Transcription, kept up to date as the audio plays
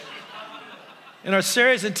In our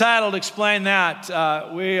series entitled Explain That,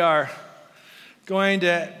 we are going to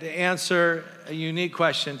answer a unique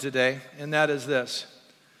question today, and that is this.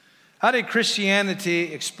 How did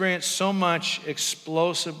Christianity experience so much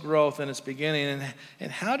explosive growth in its beginning,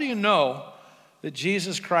 and how do you know that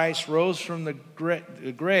Jesus Christ rose from the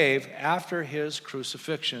grave after his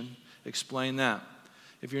crucifixion? Explain that.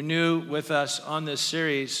 If you're new with us on this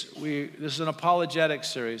series, this is an apologetic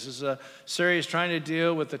series. This is a series trying to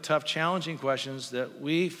deal with the tough, challenging questions that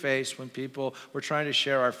we face when we're trying to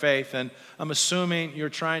share our faith. And I'm assuming you're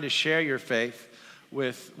trying to share your faith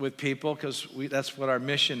with people, because that's what our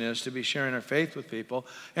mission is, to be sharing our faith with people.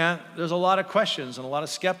 And there's a lot of questions and a lot of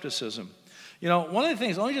skepticism. You know, one of the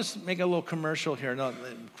things, let me just make a little commercial here, not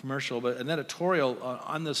commercial, but an editorial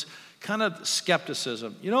on this kind of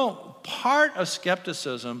skepticism. You know, part of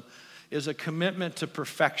skepticism is a commitment to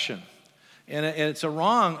perfection. And it's a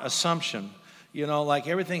wrong assumption. You know, like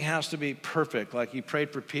everything has to be perfect. Like you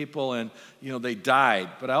prayed for people and, they died.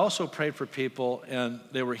 But I also prayed for people and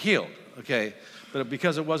they were healed. Okay, but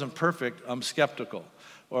because it wasn't perfect, I'm skeptical.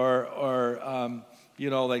 Like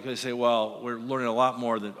they say, well, we're learning a lot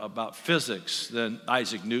more about physics than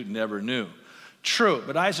Isaac Newton ever knew. True,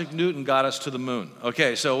 but Isaac Newton got us to the moon.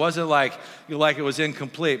 Okay, so it wasn't like it was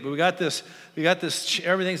incomplete. But we got this.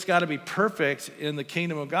 Everything's got to be perfect in the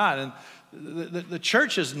kingdom of God, and the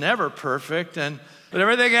church is never perfect. But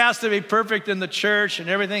everything has to be perfect in the church, and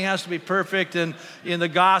everything has to be perfect in the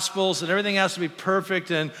Gospels, and everything has to be perfect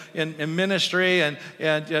in ministry, and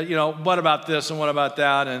what about this and what about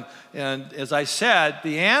that? And as I said,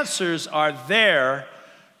 the answers are there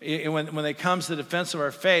when it comes to the defense of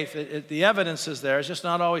our faith. The evidence is there. It's just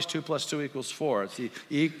not always 2 + 2 = 4. It's the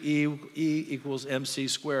E equals MC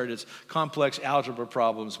squared. It's complex algebra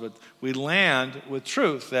problems, but we land with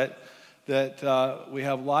truth that we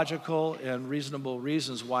have logical and reasonable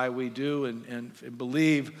reasons why we do and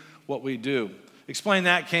believe what we do. Explain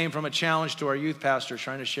That came from a challenge to our youth pastor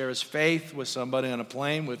trying to share his faith with somebody on a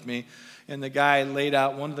plane with me. And the guy laid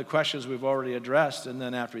out one of the questions we've already addressed. And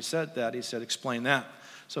then after he said that, he said, explain that.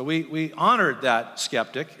 So we honored that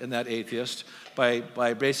skeptic and that atheist by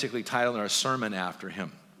basically titling our sermon after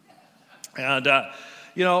him. And,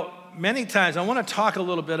 many times, I want to talk a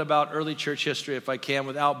little bit about early church history if I can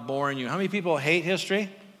without boring you. How many people hate history?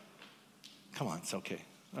 Come on, it's okay.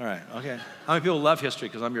 All right, okay. How many people love history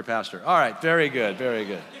because I'm your pastor? All right, very good, very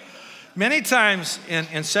good. Many times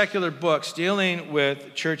in secular books dealing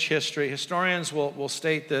with church history, historians will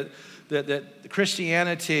state that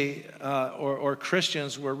Christianity or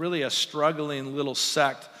Christians were really a struggling little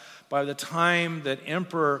sect by the time that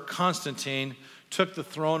Emperor Constantine took the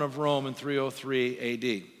throne of Rome in 303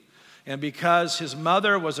 AD. And because his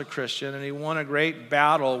mother was a Christian and he won a great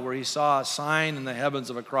battle where he saw a sign in the heavens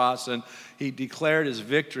of a cross and he declared his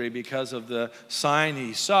victory because of the sign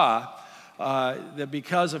he saw, that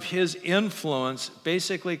because of his influence,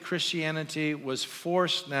 basically Christianity was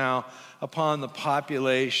forced now upon the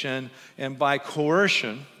population, and by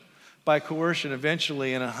coercion,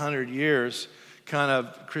 eventually in 100 years, kind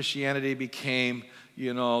of Christianity became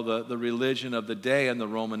the religion of the day in the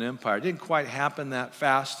Roman Empire. It didn't quite happen that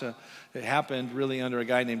fast. It happened really under a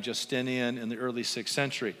guy named Justinian in the early 6th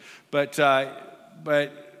century. But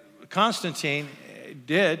Constantine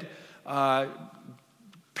did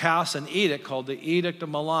pass an edict called the Edict of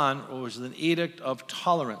Milan, which was an edict of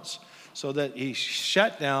tolerance, so that he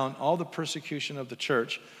shut down all the persecution of the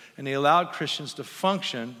church, and he allowed Christians to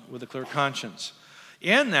function with a clear conscience.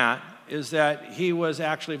 In that is that he was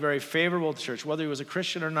actually very favorable to the church. Whether he was a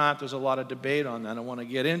Christian or not, there's a lot of debate on that. I want to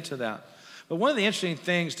get into that. But one of the interesting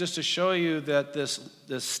things, just to show you that this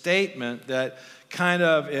statement that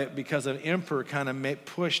because an emperor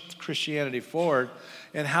pushed Christianity forward,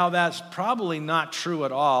 and how that's probably not true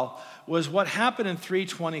at all, was what happened in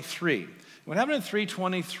 323. What happened in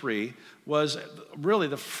 323 was really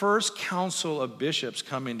the first council of bishops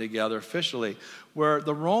coming together officially, where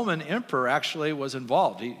the Roman emperor actually was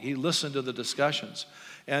involved. He listened to the discussions.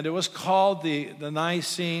 And it was called the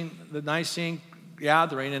Nicene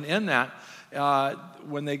Gathering. And in that,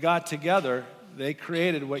 when they got together, they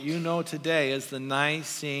created what you know today as the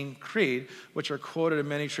Nicene Creed, which are quoted in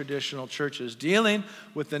many traditional churches, dealing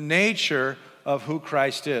with the nature of who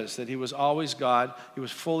Christ is, that he was always God, he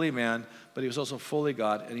was fully man, but he was also fully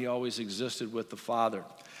God, and he always existed with the Father.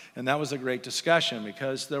 And that was a great discussion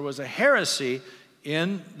because there was a heresy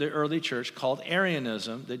in the early church called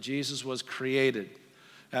Arianism, that Jesus was created.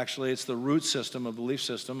 Actually, it's the root system, a belief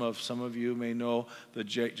system of, some of you may know, the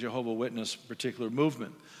Jehovah's Witness particular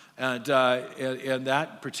movement. And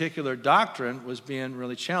that particular doctrine was being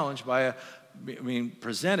really challenged by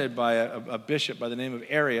presented by a bishop by the name of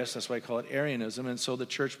Arius. That's why I call it Arianism. And so the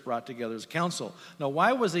church brought together as a council. Now,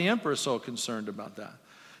 why was the emperor so concerned about that?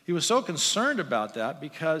 He was so concerned about that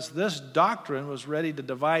because this doctrine was ready to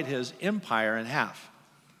divide his empire in half.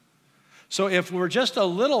 So if we're just a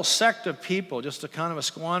little sect of people, just a kind of a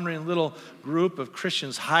squandering little group of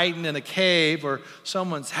Christians hiding in a cave or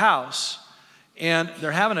someone's house, and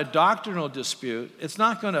they're having a doctrinal dispute, it's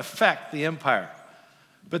not going to affect the empire.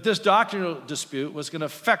 But this doctrinal dispute was going to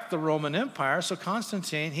affect the Roman Empire. So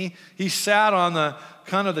Constantine, he sat on the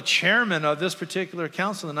kind of the chairman of this particular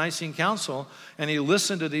council, the Nicene Council, and he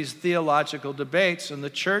listened to these theological debates. And the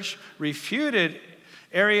church refuted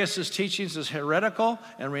Arius' teachings as heretical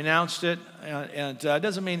and renounced it. And it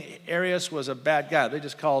doesn't mean Arius was a bad guy. They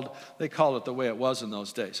called it the way it was in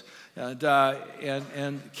those days.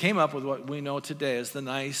 And came up with what we know today as the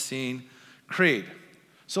Nicene Creed.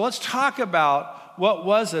 So let's talk about what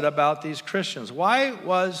was it about these Christians. Why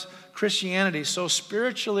was Christianity so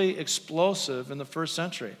spiritually explosive in the first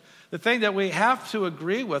century? The thing that we have to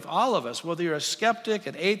agree with, all of us, whether you're a skeptic,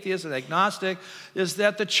 an atheist, an agnostic, is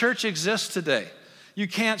that the church exists today. You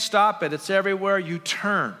can't stop it. It's everywhere you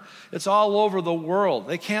turn. It's all over the world.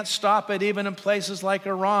 They can't stop it even in places like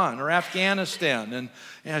Iran or Afghanistan.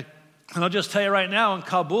 And I'll just tell you right now, in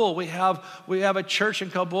Kabul, we have a church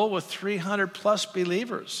in Kabul with 300 plus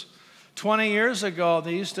believers. 20 years ago,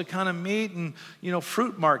 they used to kind of meet in,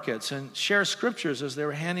 fruit markets and share scriptures as they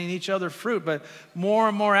were handing each other fruit. But more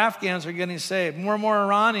and more Afghans are getting saved. More and more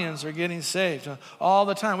Iranians are getting saved all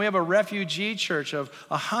the time. We have a refugee church of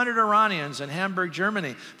 100 Iranians in Hamburg,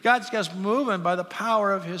 Germany. God's just moving by the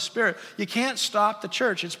power of His Spirit. You can't stop the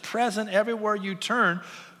church. It's present everywhere you turn.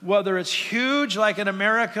 Whether it's huge like in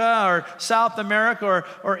America or South America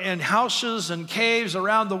or in houses and caves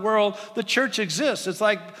around the world, the church exists. It's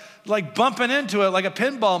like bumping into it like a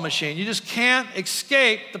pinball machine. You just can't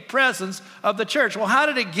escape the presence of the church. Well, how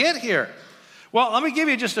did it get here? Well, let me give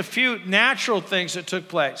you just a few natural things that took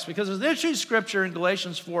place. Because there's interesting scripture in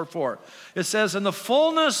Galatians 4:4. It says, in the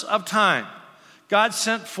fullness of time, God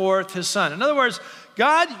sent forth His Son. In other words,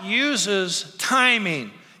 God uses timing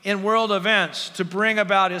in world events to bring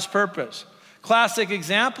about His purpose. Classic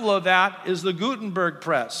example of that is the Gutenberg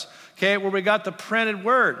press, where we got the printed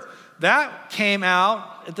word. That came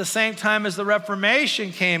out at the same time as the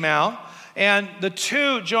Reformation came out, and the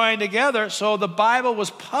two joined together, so the Bible was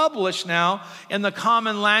published now in the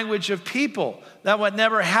common language of people. That would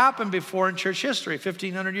never happen before in church history.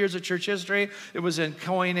 1,500 years of church history, it was in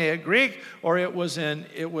Koine Greek, or it was in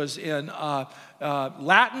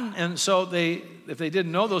Latin, and so if they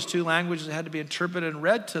didn't know those two languages, it had to be interpreted and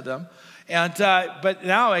read to them. But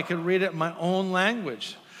now I could read it in my own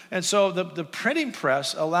language. And so the printing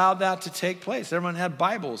press allowed that to take place. Everyone had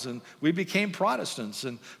Bibles, and we became Protestants,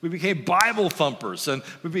 and we became Bible thumpers, and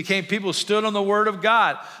we became people who stood on the Word of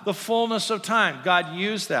God. The fullness of time, God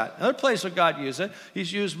used that. Another place where God used it,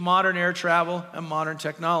 He's used modern air travel and modern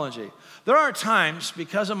technology. There are times,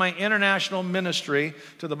 because of my international ministry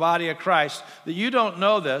to the body of Christ, that you don't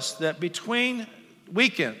know this, that between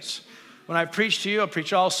weekends, when I preach to you, I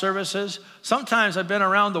preach all services, sometimes I've been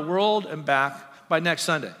around the world and back by next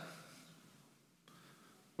Sunday.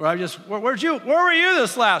 Where where were you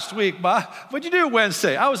this last week, Bob? What'd you do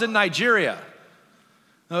Wednesday? I was in Nigeria.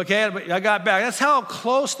 Okay, I got back. That's how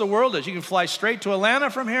close the world is. You can fly straight to Atlanta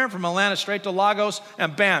from here, from Atlanta straight to Lagos,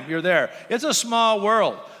 and bam, you're there. It's a small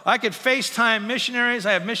world. I could FaceTime missionaries.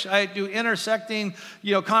 I do intersecting,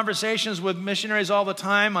 conversations with missionaries all the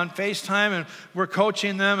time on FaceTime, and we're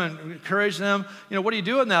coaching them and encourage them. What do you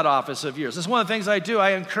do in that office of yours? That's one of the things I do.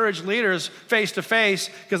 I encourage leaders face to face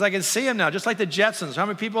because I can see them now, just like the Jetsons. How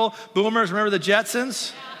many people, boomers, remember the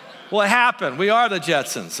Jetsons? Well, it happened. We are the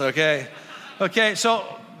Jetsons, okay? Okay, so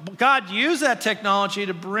God used that technology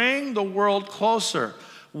to bring the world closer.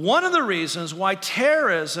 One of the reasons why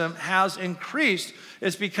terrorism has increased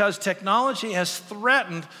is because technology has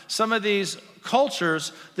threatened some of these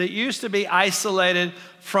cultures that used to be isolated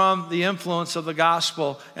from the influence of the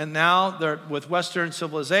gospel. And now they're with Western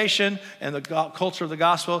civilization and the culture of the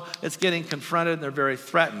gospel, it's getting confronted and they're very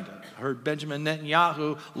threatened. I heard Benjamin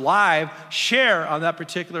Netanyahu live share on that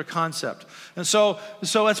particular concept. And so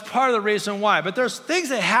it's part of the reason why. But there's things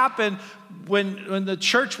that happen when the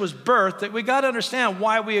church was birthed that we got to understand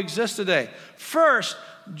why we exist today. First,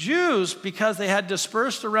 Jews, because they had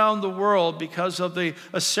dispersed around the world because of the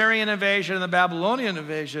Assyrian invasion and the Babylonian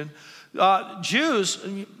invasion, Jews,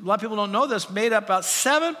 a lot of people don't know this, made up about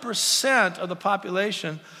 7% of the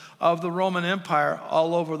population of the Roman Empire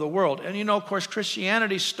all over the world. And of course,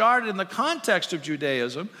 Christianity started in the context of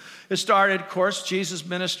Judaism. It started, of course, Jesus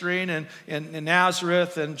ministering in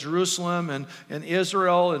Nazareth and Jerusalem and in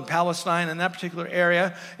Israel and Palestine and that particular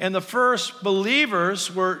area. And the first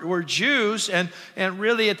believers were Jews. And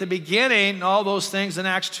really at the beginning, all those things in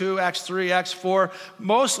Acts 2, Acts 3, Acts 4,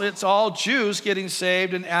 mostly it's all Jews getting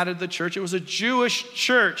saved and added to the church. It was a Jewish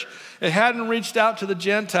church. It hadn't reached out to the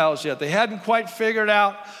Gentiles yet. They hadn't quite figured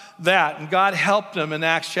out that. And God helped them in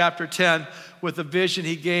Acts chapter 10 with the vision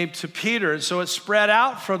he gave to Peter. And so it spread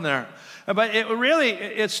out from there. But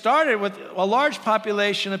it started with a large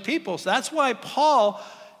population of people. So that's why Paul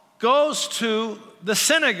goes to the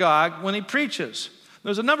synagogue when he preaches.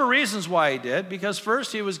 There's a number of reasons why he did. Because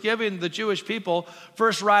first, he was giving the Jewish people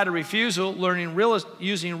first right of refusal,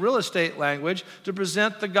 using real estate language to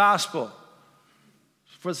present the gospel.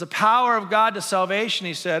 For it's the power of God to salvation,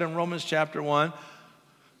 he said in Romans chapter 1,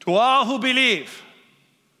 to all who believe.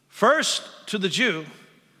 First to the Jew,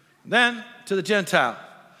 then to the Gentile.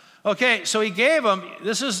 Okay, so he gave them,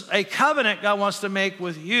 this is a covenant God wants to make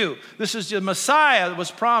with you. This is the Messiah that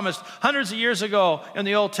was promised hundreds of years ago in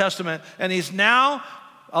the Old Testament. And he's now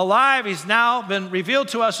alive. He's now been revealed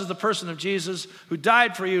to us as the person of Jesus who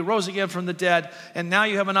died for you, rose again from the dead. And now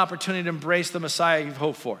you have an opportunity to embrace the Messiah you've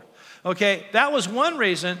hoped for. Okay, that was one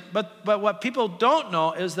reason, but what people don't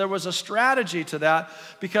know is there was a strategy to that,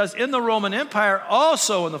 because in the Roman Empire,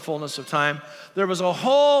 also in the fullness of time, there was a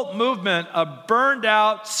whole movement of burned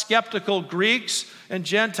out, skeptical Greeks and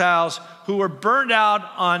Gentiles who were burned out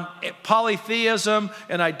on polytheism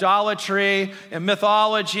and idolatry and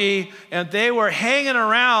mythology, and they were hanging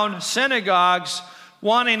around synagogues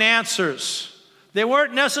wanting answers. They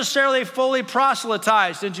weren't necessarily fully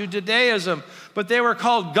proselytized into Judaism, but they were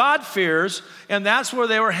called God-fearers, and that's where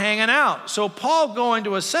they were hanging out. So Paul going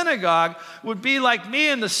to a synagogue would be like me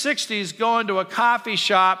in the 60s going to a coffee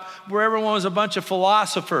shop where everyone was a bunch of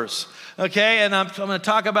philosophers. Okay, and I'm going to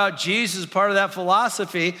talk about Jesus, part of that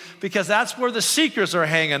philosophy, because that's where the seekers are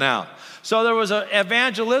hanging out. So there was an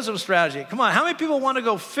evangelism strategy. Come on, how many people want to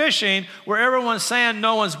go fishing where everyone's saying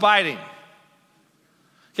no one's biting?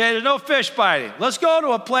 Okay, there's no fish biting. Let's go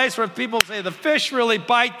to a place where people say the fish really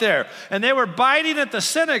bite there. And they were biting at the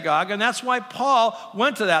synagogue, and that's why Paul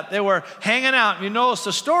went to that. They were hanging out. And you notice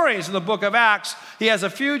the stories in the book of Acts. He has a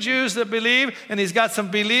few Jews that believe, and he's got some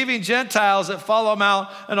believing Gentiles that follow him out,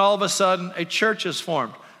 and all of a sudden a church is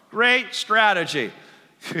formed. Great strategy.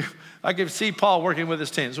 I can see Paul working with his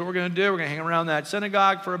team. So what we're going to do, we're going to hang around that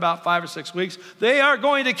synagogue for about 5 or 6 weeks. They are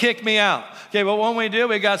going to kick me out. Okay, but when we do,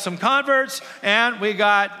 we got some converts and we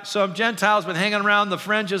got some Gentiles been hanging around the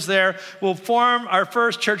fringes there. We'll form our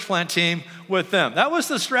first church plant team with them. That was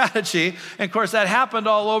the strategy. And of course, that happened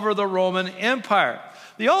all over the Roman Empire.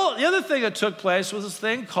 The other thing that took place was this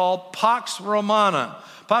thing called Pax Romana.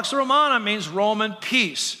 Pax Romana means Roman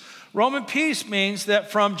peace. Roman peace means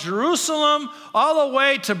that from Jerusalem all the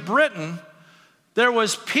way to Britain, there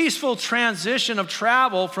was peaceful transition of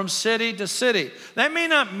travel from city to city. That may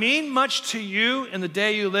not mean much to you in the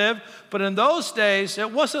day you live, but in those days,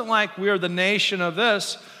 it wasn't like we're the nation of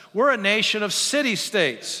this. We're a nation of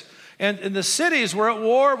city-states. And the cities were at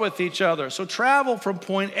war with each other. So travel from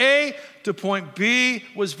point A to point B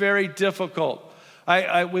was very difficult.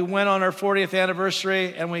 We went on our 40th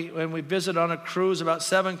anniversary, and we visited on a cruise about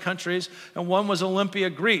 7 countries, and one was Olympia,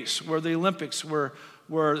 Greece, where the Olympics were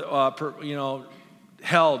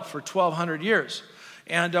held for 1,200 years.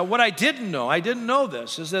 And what I didn't know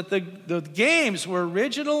this, is that the games were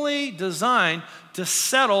originally designed to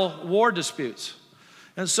settle war disputes.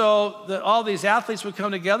 And so all these athletes would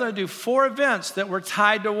come together and do 4 events that were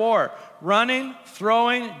tied to war: running,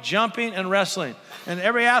 throwing, jumping, and wrestling. And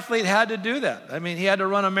every athlete had to do that. I mean, he had to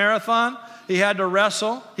run a marathon, he had to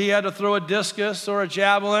wrestle, he had to throw a discus or a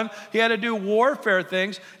javelin, he had to do warfare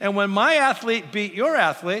things. And when my athlete beat your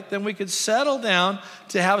athlete, then we could settle down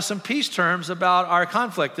to have some peace terms about our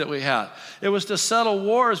conflict that we had. It was to settle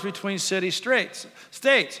wars between city-states.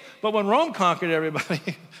 But when Rome conquered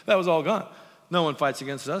everybody, that was all gone. No one fights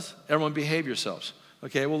against us. Everyone behave yourselves.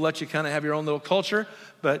 Okay, we'll let you kind of have your own little culture,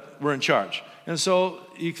 but we're in charge. And so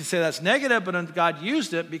you can say that's negative, but God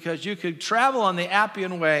used it because you could travel on the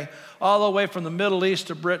Appian Way all the way from the Middle East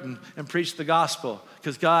to Britain and preach the gospel,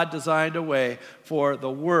 because God designed a way for the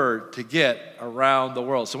word to get around the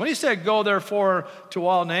world. So when he said, go therefore to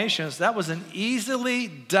all nations, that was an easily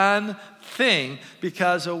done thing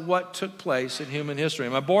because of what took place in human history.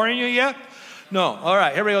 Am I boring you yet? No. All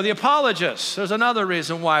right, here we go. The apologists. There's another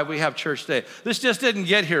reason why we have church today. This just didn't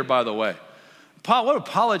get here, by the way. What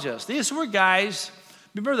apologists? These were guys,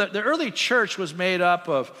 remember that the early church was made up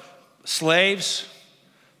of slaves,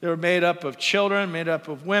 They were made up of children, made up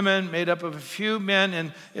of women, made up of a few men,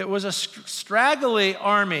 and it was a straggly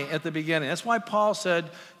army at the beginning. That's why Paul said,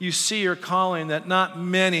 you see your calling, that not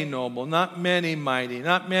many noble, not many mighty,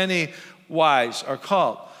 not many wise are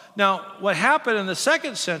called. Now, what happened in the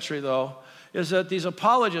 2nd century, though, is that these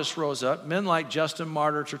apologists rose up, men like Justin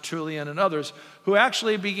Martyr, Tertullian, and others, who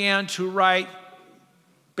actually began to write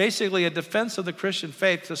basically a defense of the Christian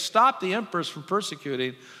faith to stop the emperors from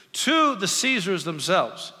persecuting to the Caesars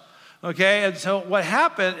themselves. Okay, and so what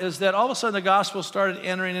happened is that all of a sudden the gospel started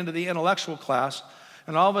entering into the intellectual class,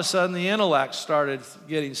 and all of a sudden the intellect started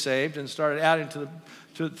getting saved and started adding to the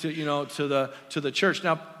church.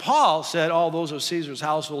 Now, Paul said, all those of Caesar's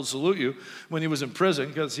household salute you when he was in prison,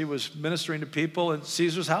 because he was ministering to people in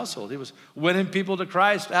Caesar's household. He was winning people to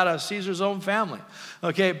Christ out of Caesar's own family.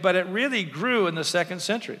 Okay, but it really grew in the 2nd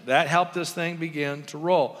century. That helped this thing begin to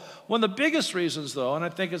roll. One of the biggest reasons, though, and I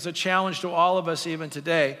think it's a challenge to all of us even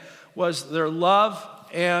today, was their love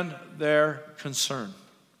and their concern.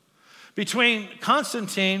 Between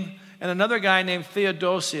Constantine and another guy named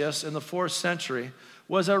Theodosius in the 4th century,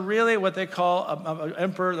 was a really what they call an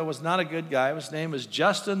emperor that was not a good guy. His name is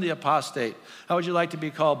Justin the Apostate. How would you like to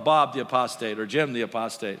be called? Bob the Apostate or Jim the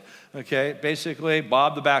Apostate? Okay, basically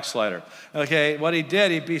Bob the Backslider. Okay, what he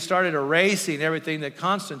did, he started erasing everything that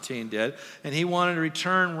Constantine did, and he wanted to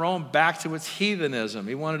return Rome back to its heathenism.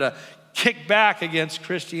 He wanted to kick back against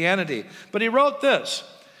Christianity. But he wrote this.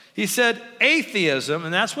 He said, atheism,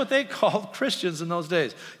 and that's what they called Christians in those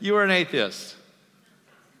days. You were an atheist.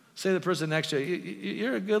 Say to the person next to you,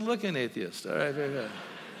 you're a good-looking atheist. All right, very good.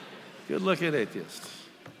 Good-looking atheist.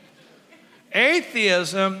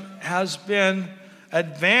 Atheism has been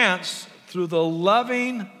advanced through the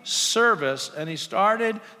loving service, and he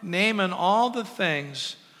started naming all the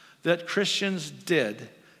things that Christians did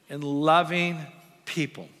in loving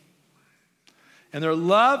people. And their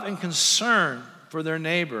love and concern for their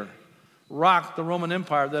neighbor rocked the Roman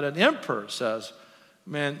Empire, that an emperor says,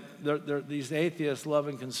 man, these atheists' love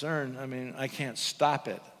and concern, I mean, I can't stop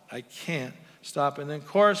it. I can't stop it. And then, of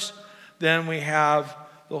course, then we have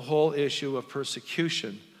the whole issue of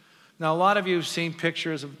persecution. Now, a lot of you have seen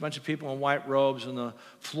pictures of a bunch of people in white robes on the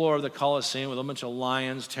floor of the Colosseum with a bunch of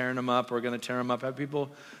lions tearing them up or going to tear them up. Have people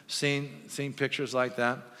seen pictures like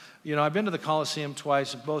that? You know, I've been to the Colosseum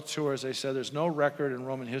twice. In both tours, they said there's no record in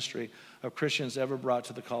Roman history of Christians ever brought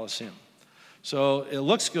to the Colosseum. So it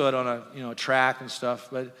looks good on a track and stuff,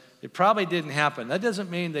 but it probably didn't happen. That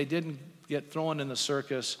doesn't mean they didn't get thrown in the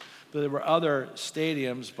circus, but there were other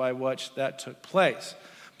stadiums by which that took place.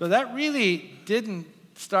 But that really didn't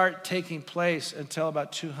start taking place until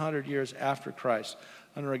about 200 years after Christ,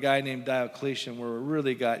 under a guy named Diocletian, where it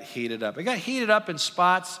really got heated up. It got heated up in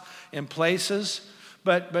spots, in places,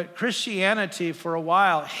 but Christianity for a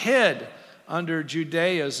while hid under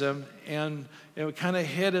Judaism, and it kind of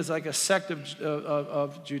hid as like a sect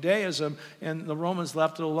of Judaism, and the Romans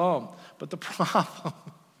left it alone. But the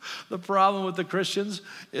problem with the Christians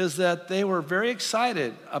is that they were very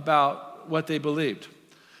excited about what they believed.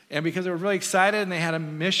 And because they were really excited and they had a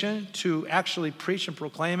mission to actually preach and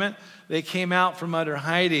proclaim it, they came out from under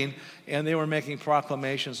hiding and they were making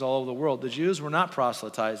proclamations all over the world. The Jews were not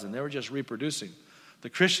proselytizing, they were just reproducing. The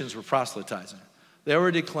Christians were proselytizing. They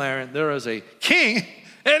were declaring there is a king,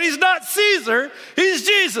 and he's not Caesar, he's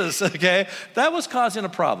Jesus, okay? That was causing a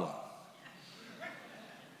problem.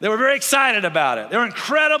 They were very excited about it. They were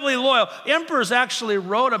incredibly loyal. Emperors actually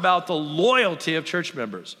wrote about the loyalty of church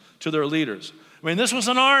members to their leaders. I mean, this was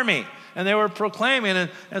an army, and they were proclaiming,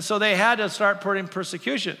 and so they had to start putting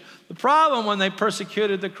persecution. The problem, when they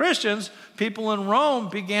persecuted the Christians, people in Rome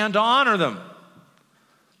began to honor them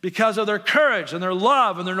because of their courage and their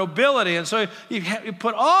love and their nobility. And so you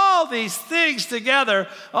put all these things together,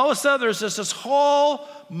 all of a sudden there's this whole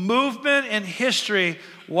movement in history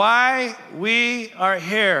why we are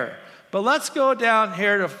here. But let's go down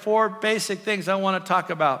here to 4 basic things I want to talk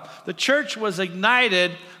about. The church was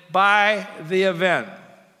ignited by the event.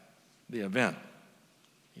 The event.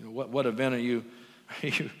 You know, what event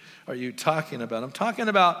are you talking about? I'm talking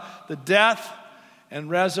about the death and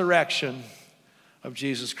resurrection of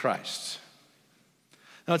Jesus Christ.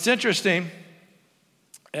 Now it's interesting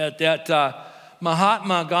that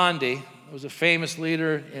Mahatma Gandhi was a famous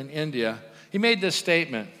leader in India. He made this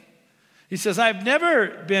statement. He says, I've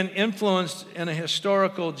never been influenced in a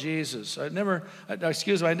historical Jesus. I've never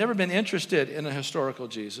been interested in a historical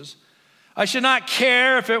Jesus. I should not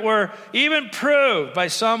care if it were even proved by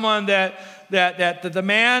someone that the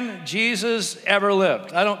man Jesus ever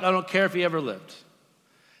lived. I don't care if he ever lived.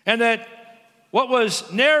 And that what was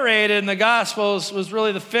narrated in the Gospels was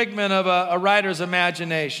really the figment of a writer's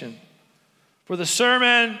imagination. for the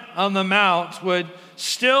Sermon on the Mount would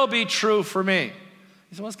still be true for me.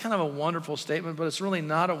 He said, well, it's kind of a wonderful statement, but it's really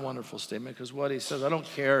not a wonderful statement, because what he says, I don't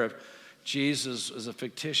care if Jesus is a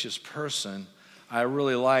fictitious person. I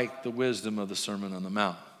really like the wisdom of the Sermon on the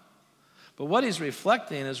Mount. But what he's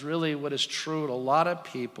reflecting is really what is true to a lot of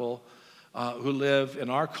people who live in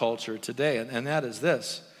our culture today, and that is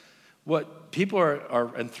this. What people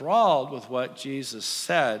are enthralled with what Jesus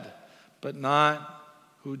said, but not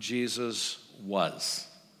who Jesus was.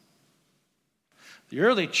 The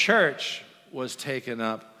early church was taken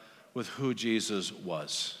up with who Jesus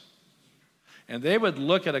was. And they would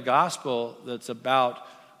look at a gospel that's about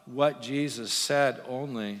what Jesus said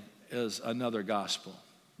only as another gospel.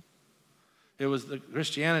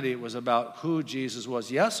 Christianity was about who Jesus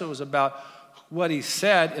was. Yes, it was about what he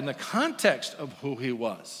said in the context of who he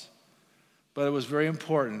was. But it was very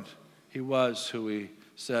important. He was who he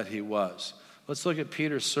said he was. Let's look at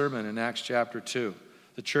Peter's sermon in Acts chapter 2.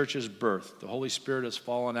 The church's birth. The Holy Spirit has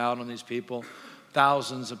fallen out on these people.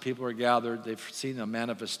 Thousands of people are gathered. They've seen a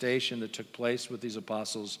manifestation that took place with these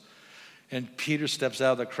apostles. And Peter steps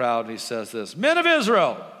out of the crowd and he says this, Men of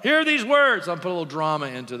Israel, hear these words. I'll put a little drama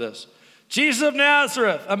into this. Jesus of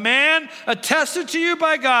Nazareth, a man attested to you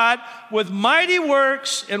by God with mighty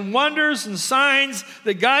works and wonders and signs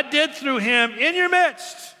that God did through him in your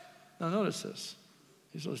midst. Now notice this.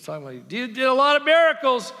 He's always talking about, you did a lot of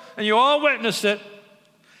miracles and you all witnessed it.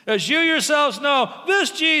 As you yourselves know,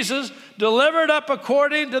 this Jesus delivered up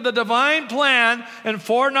according to the divine plan and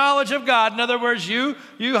foreknowledge of God. In other words, you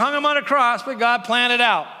hung him on a cross, but God planned it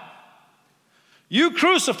out. You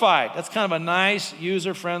crucified. That's kind of a nice,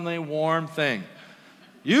 user-friendly, warm thing.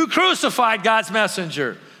 You crucified God's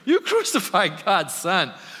messenger. You crucified God's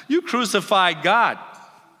son. You crucified God.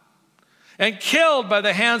 And killed by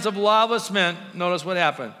the hands of lawless men. Notice what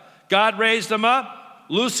happened. God raised him up,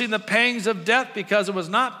 loosing the pangs of death because it was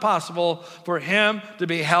not possible for him to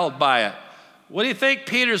be held by it. What do you think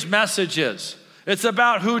Peter's message is? It's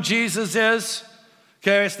about who Jesus is.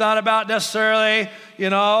 Okay, it's not about necessarily,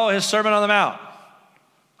 his Sermon on the Mount.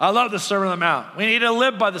 I love the Sermon on the Mount. We need to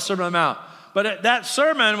live by the Sermon on the Mount. But that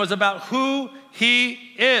sermon was about who he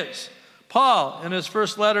is. Paul, in his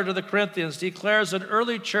first letter to the Corinthians, declares an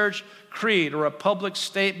early church creed or a public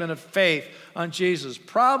statement of faith on Jesus. This is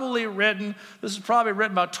probably written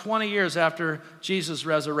about 20 years after Jesus'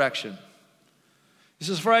 resurrection. He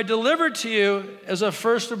says, For I delivered to you as of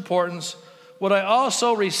first importance what I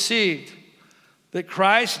also received, that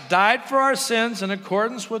Christ died for our sins in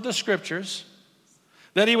accordance with the Scriptures,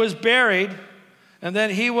 that he was buried, and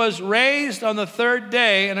that he was raised on the third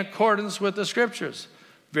day in accordance with the Scriptures.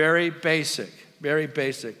 Very basic, very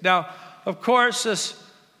basic. Now, of course,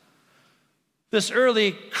 this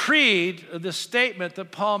early creed, this statement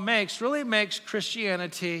that Paul makes, really makes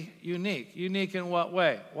Christianity unique. Unique in what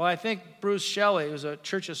way? Well, I think Bruce Shelley, who's a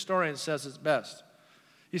church historian, says it's best.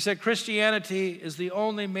 He said Christianity is the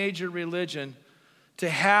only major religion to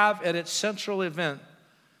have at its central event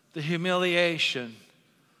the humiliation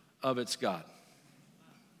of its God.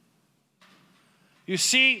 You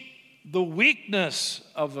see, the weakness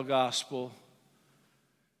of the gospel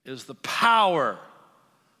is the power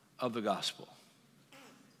of the gospel.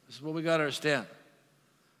 This is what we got to understand.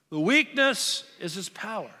 The weakness is his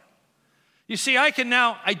power. You see, I can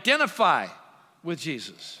now identify with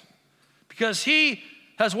Jesus because he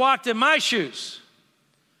has walked in my shoes.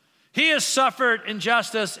 He has suffered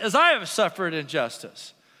injustice as I have suffered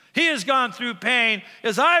injustice. He has gone through pain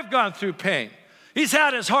as I've gone through pain. He's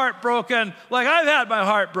had his heart broken like I've had my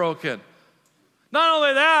heart broken. Not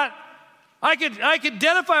only that, I could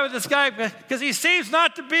identify with this guy because he seems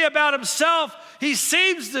not to be about himself. He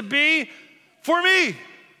seems to be for me.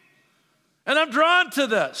 And I'm drawn to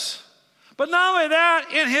this. But not only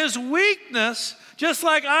that, in his weakness, just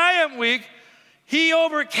like I am weak, he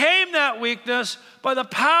overcame that weakness by the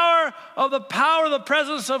power of the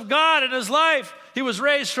presence of God in his life. He was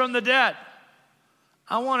raised from the dead.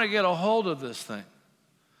 I want to get a hold of this thing.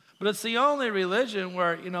 But it's the only religion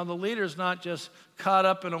where, the leader's not just caught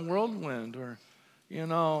up in a whirlwind or,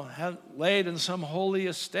 laid in some holy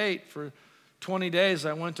estate for 20 days.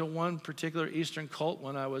 I went to one particular Eastern cult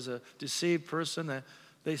when I was a deceived person.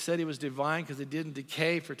 They said he was divine because he didn't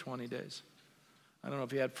decay for 20 days. I don't know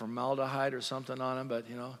if he had formaldehyde or something on him, but,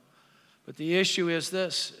 But the issue is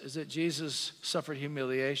this, is that Jesus suffered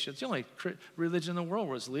humiliation. It's the only religion in the world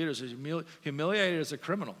where its leaders are humiliated as a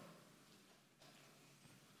criminal.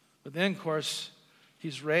 But then, of course,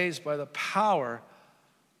 he's raised by the power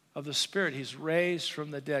of the Spirit. He's raised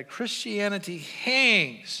from the dead. Christianity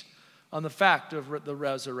hangs on the fact of the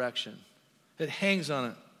resurrection. It hangs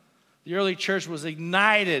on it. The early church was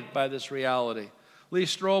ignited by this reality. Lee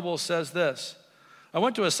Strobel says this: I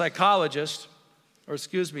went to a psychologist,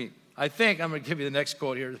 I think, I'm going to give you the next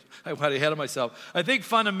quote here. I went ahead of myself. I think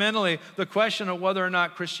fundamentally the question of whether or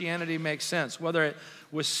not Christianity makes sense, whether it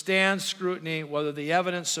withstands scrutiny, whether the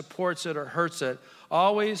evidence supports it or hurts it,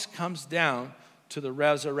 always comes down to the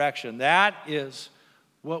resurrection. That is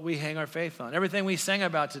what we hang our faith on. Everything we sing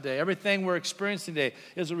about today, everything we're experiencing today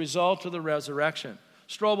is a result of the resurrection.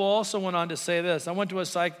 Strobel also went on to say this: I went to a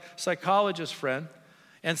psychologist friend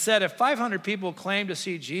and said if 500 people claimed to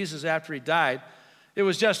see Jesus after he died, it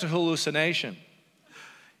was just a hallucination.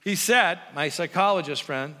 He said, my psychologist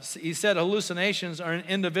friend, he said hallucinations are an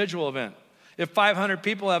individual event. If 500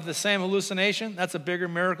 people have the same hallucination, that's a bigger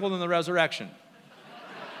miracle than the resurrection.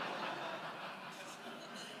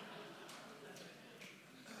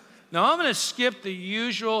 Now, I'm going to skip the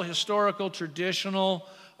usual historical, traditional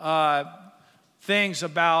things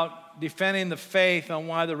about defending the faith on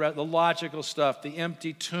why the logical stuff, the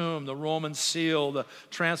empty tomb, the Roman seal, the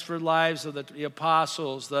transferred lives of the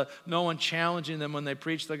apostles, the no one challenging them when they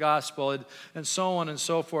preach the gospel, and so on and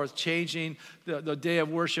so forth, changing the day of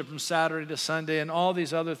worship from Saturday to Sunday, and all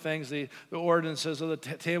these other things, the ordinances of the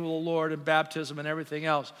table of the Lord and baptism and everything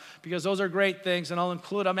else, because those are great things, and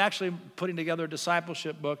I'm actually putting together a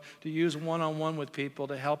discipleship book to use one-on-one with people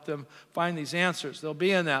to help them find these answers. They'll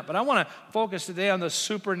be in that. But I want to focus today on the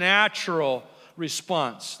supernatural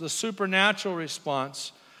response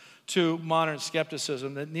to modern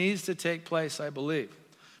skepticism that needs to take place, I believe.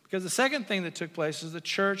 Because the second thing that took place is the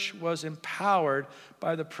church was empowered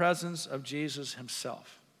by the presence of Jesus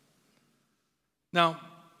himself. Now,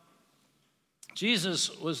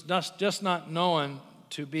 Jesus was just not known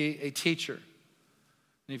to be a teacher.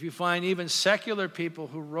 And if you find even secular people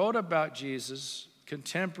who wrote about Jesus,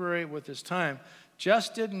 contemporary with his time,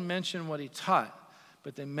 just didn't mention what he taught,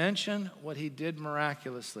 but they mentioned what he did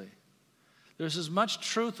miraculously. There's as much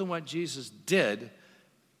truth in what Jesus did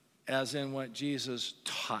as in what Jesus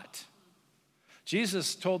taught.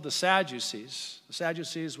 Jesus told the Sadducees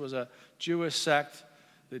was a Jewish sect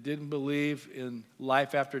that didn't believe in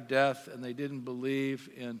life after death, and they didn't believe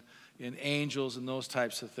in angels and those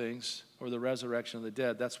types of things, or the resurrection of the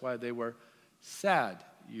dead. That's why they were sad,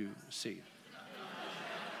 you see.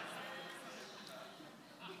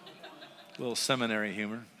 Little seminary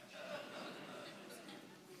humor.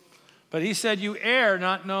 But he said, you err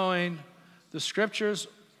not knowing the scriptures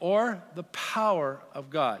or the power of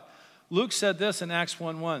God. Luke said this in Acts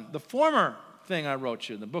 1:1. The former thing I wrote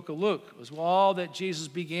you in the book of Luke was all that Jesus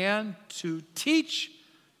began to teach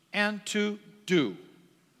and to do.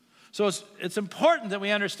 So it's important that we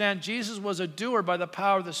understand Jesus was a doer by the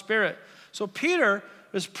power of the Spirit. So Peter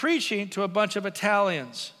is preaching to a bunch of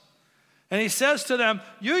Italians. And he says to them,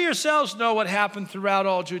 you yourselves know what happened throughout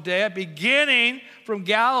all Judea, beginning from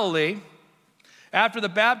Galilee, after the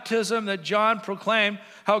baptism that John proclaimed,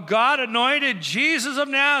 how God anointed Jesus of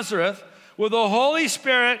Nazareth with the Holy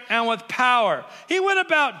Spirit and with power. He went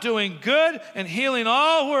about doing good and healing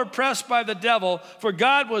all who were oppressed by the devil, for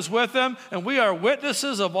God was with him, and we are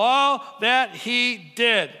witnesses of all that he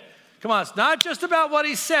did. Come on, it's not just about what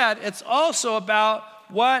he said, it's also about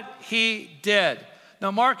what he did. Now,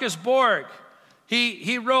 Marcus Borg,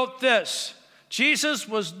 he wrote this: Jesus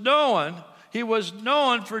was known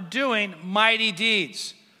for doing mighty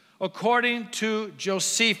deeds, according to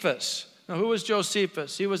Josephus. Now, who was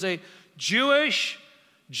Josephus? He was a Jewish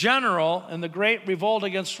general in the great revolt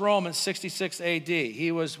against Rome in 66 AD.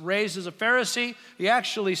 He was raised as a Pharisee. He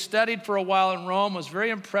actually studied for a while in Rome, was very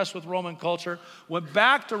impressed with Roman culture, went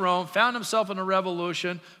back to Rome, found himself in a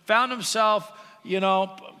revolution, found himself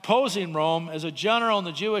posing Rome as a general in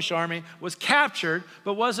the Jewish army, was captured,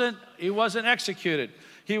 but he wasn't executed.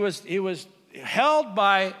 He was held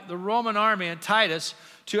by the Roman army and Titus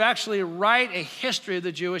to actually write a history of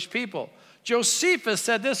the Jewish people. Josephus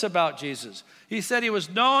said this about Jesus. He said he was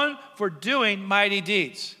known for doing mighty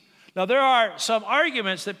deeds. Now, there are some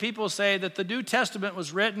arguments that people say that the New Testament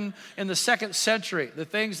was written in the 2nd century. The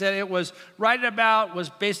things that it was writing about was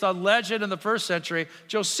based on legend in the 1st century.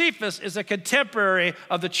 Josephus is a contemporary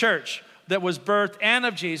of the church that was birthed and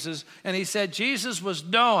of Jesus. And he said Jesus was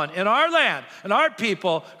known in our land and our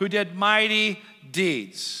people who did mighty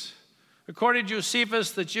deeds. According to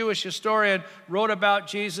Josephus, the Jewish historian, wrote about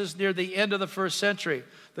Jesus near the end of the 1st century.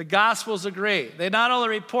 The Gospels agree. They not only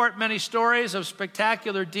report many stories of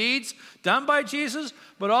spectacular deeds done by Jesus,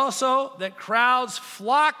 but also that crowds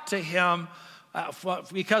flocked to him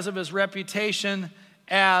because of his reputation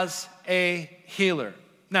as a healer.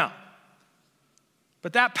 Now,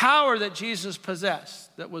 but that power that Jesus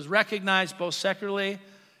possessed, that was recognized both secularly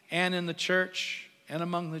and in the church and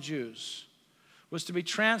among the Jews was to be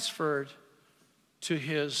transferred to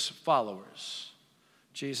his followers.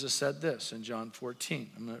 Jesus said this in John 14.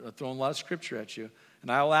 I'm going to throw a lot of scripture at you.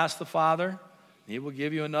 And I will ask the Father, and he will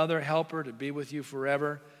give you another helper to be with you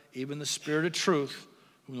forever, even the Spirit of truth,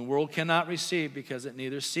 whom the world cannot receive because it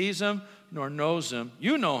neither sees him nor knows him.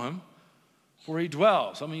 You know him, for he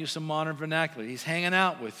dwells. I'm going to use some modern vernacular. He's hanging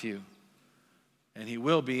out with you, and he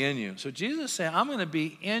will be in you. So Jesus is saying, I'm going to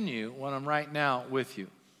be in you when I'm right now with you.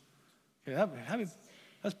 Okay,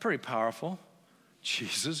 that's pretty powerful.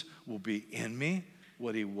 Jesus will be in me,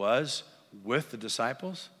 what he was with the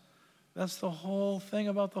disciples. That's the whole thing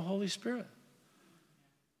about the Holy Spirit.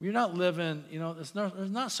 You're not living, there's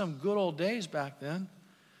not some good old days back then.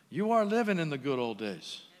 You are living in the good old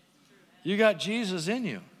days. You got Jesus in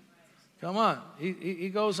you. Come on. He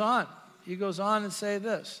goes on. He goes on and say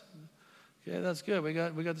this. Okay, that's good. We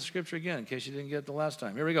got the scripture again in case you didn't get it the last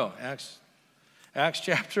time. Here we go. Acts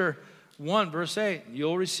chapter 1, verse 8.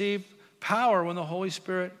 You'll receive power when the Holy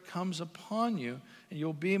Spirit comes upon you, and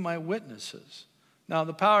you'll be my witnesses. Now,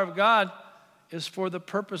 the power of God is for the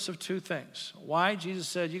purpose of two things. Why? Jesus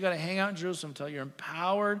said, you got to hang out in Jerusalem until you're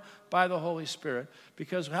empowered by the Holy Spirit.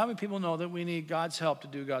 Because how many people know that we need God's help to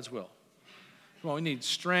do God's will? Well, we need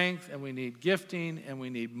strength, and we need gifting, and we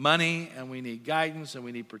need money, and we need guidance, and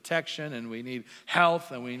we need protection, and we need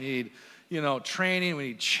health, and we need, training, we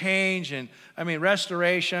need change, and,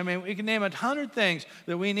 restoration. We can name 100 things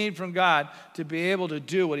that we need from God to be able to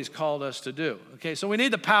do what he's called us to do. Okay, so we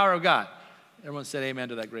need the power of God. Everyone said amen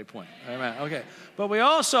to that great point. Amen. Okay, but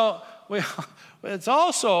it's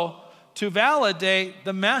also to validate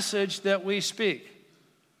the message that we speak.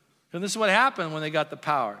 And this is what happened when they got the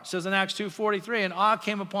power. It says in Acts 2:43, and awe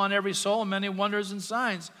came upon every soul, and many wonders and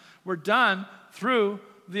signs were done through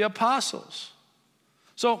the apostles.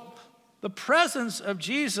 So the presence of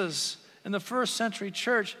Jesus in the first century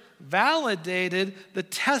church validated the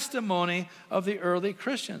testimony of the early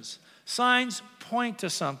Christians. Signs point to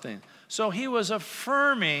something. So he was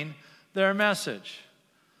affirming their message.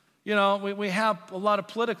 We have a lot of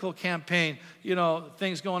political campaign,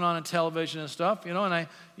 things going on in television and stuff, and when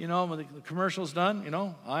the commercial's done,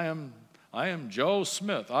 I am Joe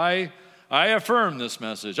Smith. I affirm this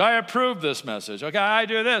message. I approve this message. Okay, I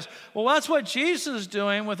do this. Well, that's what Jesus is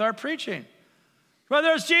doing with our preaching. Well,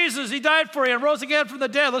 there's Jesus. He died for you and rose again from the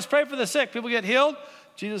dead. Let's pray for the sick. People get healed.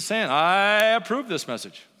 Jesus is saying, I approve this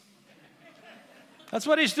message. That's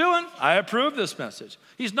what he's doing. I approve this message.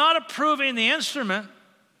 He's not approving the instrument.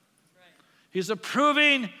 He's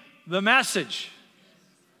approving the message.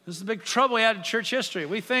 This is the big trouble we had in church history.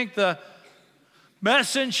 We think the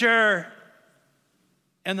messenger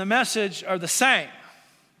and the message are the same.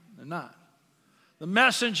 They're not. The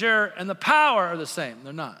messenger and the power are the same.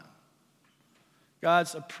 They're not.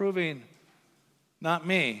 God's approving, not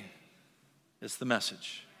me. It's the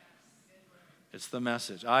message. It's the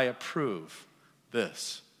message. I approve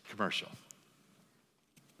this commercial.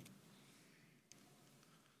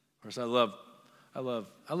 Of course, I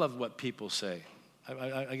love what people say.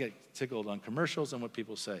 I get tickled on commercials and what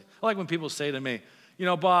people say. I like when people say to me,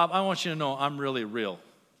 Bob, I want you to know I'm really real.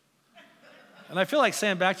 And I feel like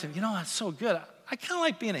saying back to them, that's so good. I kind of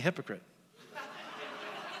like being a hypocrite.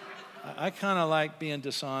 I kind of like being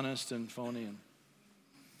dishonest and phony and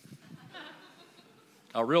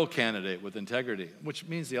a real candidate with integrity, which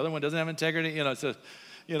means the other one doesn't have integrity.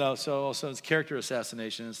 So it's character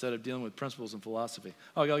assassination instead of dealing with principles and philosophy.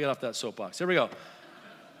 Oh, I'll get off that soapbox. Here we go.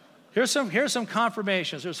 Here's some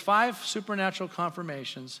confirmations. There's 5 supernatural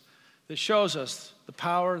confirmations that shows us the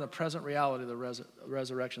power and the present reality of the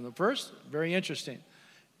resurrection. The first, very interesting.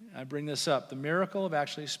 I bring this up. The miracle of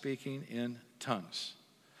actually speaking in tongues.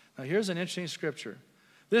 Now, here's an interesting scripture.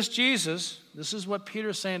 This Jesus, this is what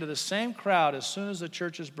Peter's saying to the same crowd as soon as the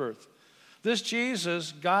church is birthed. This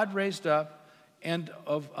Jesus, God raised up, and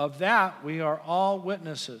of that we are all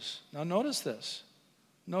witnesses. Now notice this.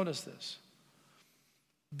 Notice this.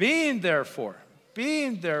 Being therefore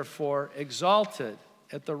exalted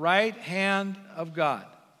at the right hand of God,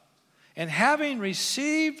 and having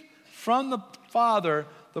received from the Father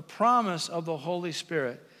the promise of the Holy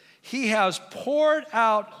Spirit, he has poured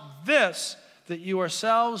out this that you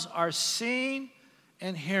yourselves are seeing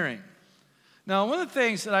and hearing. Now, one of the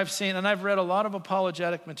things that I've seen, and I've read a lot of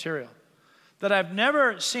apologetic material, that I've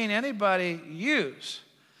never seen anybody use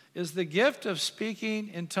is the gift of speaking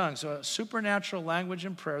in tongues, so a supernatural language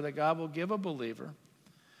and prayer that God will give a believer,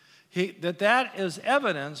 that is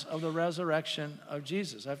evidence of the resurrection of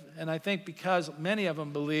Jesus. And I think because many of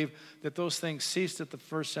them believe that those things ceased at the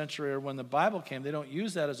first century or when the Bible came, they don't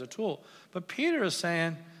use that as a tool. But Peter is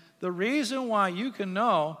saying The reason why you can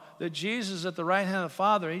know that Jesus is at the right hand of the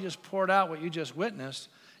Father, he just poured out what you just witnessed,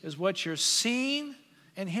 is what you're seeing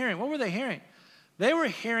and hearing. What were they hearing? They were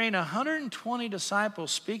hearing 120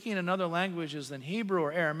 disciples speaking in other languages than Hebrew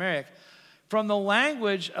or Aramaic from the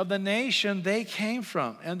language of the nation they came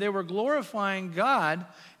from. And they were glorifying God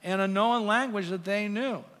in a known language that they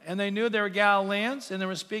knew. And they knew they were Galileans, and they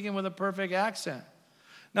were speaking with a perfect accent.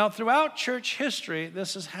 Now, throughout church history,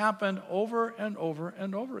 this has happened over and over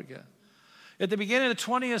and over again. At the beginning of the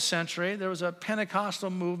 20th century, there was a Pentecostal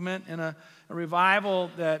movement and a revival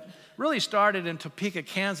that really started in Topeka,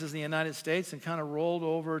 Kansas, in the United States, and kind of rolled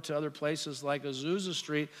over to other places like Azusa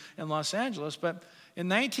Street in Los Angeles. But in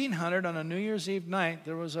 1900, on a New Year's Eve night,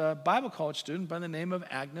 there was a Bible college student by the name of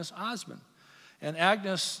Agnes Osmond. And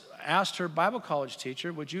Agnes asked her Bible college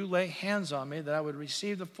teacher, would you lay hands on me that I would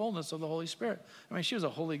receive the fullness of the Holy Spirit? I mean, she was a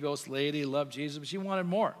Holy Ghost lady, loved Jesus, but she wanted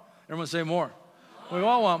more. Everyone say more. We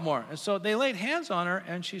all want more. And so they laid hands on her,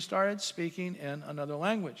 and she started speaking in another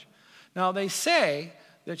language. Now, they say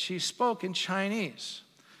that she spoke in Chinese.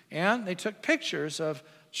 And they took pictures of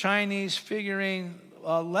Chinese figurine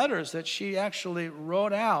letters that she actually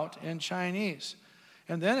wrote out in Chinese.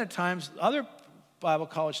 And then at times, other Bible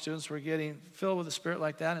college students were getting filled with the Spirit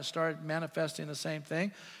like that and started manifesting the same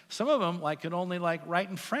thing. Some of them could only write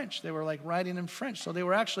in French. They were writing in French. So they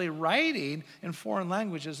were actually writing in foreign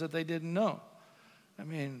languages that they didn't know. I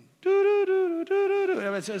mean,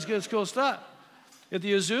 it's cool stuff. At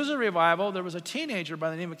the Azusa Revival, there was a teenager by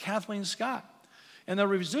the name of Kathleen Scott. And the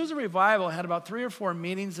Azusa Revival had about 3 or 4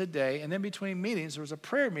 meetings a day. And in between meetings, there was a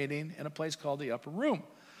prayer meeting in a place called the Upper Room.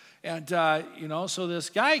 And, so this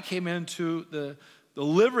guy came into the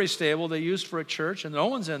livery stable they used for a church, and no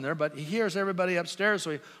one's in there, but he hears everybody upstairs.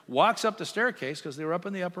 So he walks up the staircase because they were up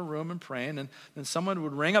in the upper room and praying, and then someone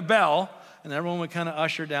would ring a bell, and everyone would kind of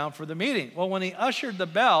usher down for the meeting. Well, when he ushered the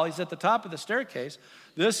bell, he's at the top of the staircase.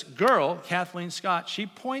 This girl, Kathleen Scott, she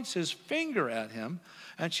points his finger at him,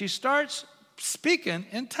 and she starts speaking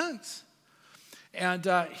in tongues. And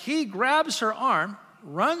he grabs her arm,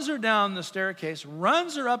 runs her down the staircase,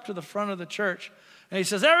 runs her up to the front of the church, and he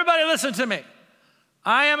says, everybody listen to me.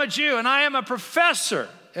 I am a Jew, and I am a professor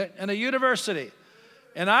in a university.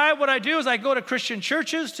 And what I do is I go to Christian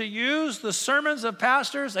churches to use the sermons of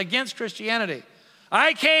pastors against Christianity.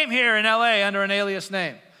 I came here in LA under an alias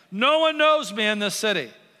name. No one knows me in this city.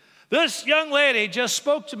 This young lady just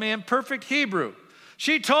spoke to me in perfect Hebrew.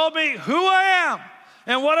 She told me who I am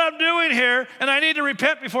and what I'm doing here, and I need to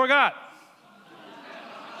repent before God.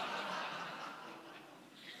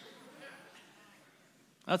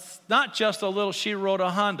 That's not just a little, she rode a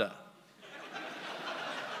Honda.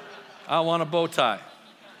 I want a bow tie.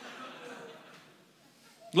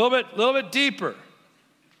 A little bit deeper.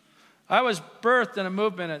 I was birthed in a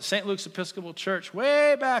movement at St. Luke's Episcopal Church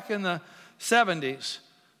way back in the 70s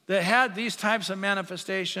that had these types of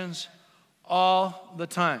manifestations all the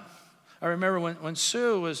time. I remember when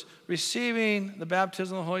Sue was receiving the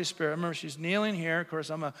baptism of the Holy Spirit, I remember she's kneeling here. Of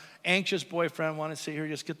course, I'm an anxious boyfriend, want to see her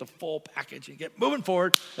just get the full package and get moving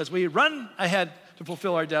forward as we run ahead to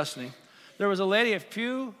fulfill our destiny. There was a lady a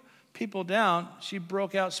few people down. She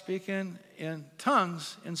broke out speaking in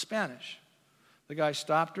tongues in Spanish. The guy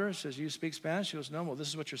stopped her, says, you speak Spanish? She goes, no, well, this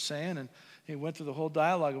is what you're saying. And he went through the whole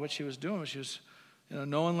dialogue of what she was doing. She was,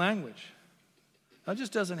 knowing language. That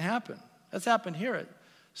just doesn't happen. That's happened here at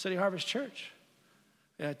City Harvest Church.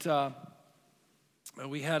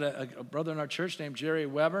 We had a brother in our church named Jerry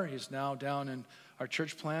Weber. He's now down in our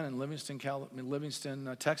church plant in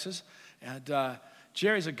Livingston, Texas. And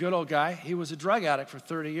Jerry's a good old guy. He was a drug addict for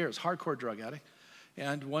 30 years, hardcore drug addict.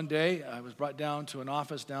 And one day I was brought down to an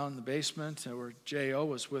office down in the basement where J.O.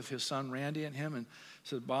 was with his son Randy and him, and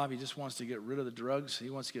said, Bob, he just wants to get rid of the drugs. He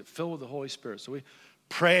wants to get filled with the Holy Spirit. So we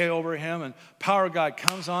pray over him, and power of God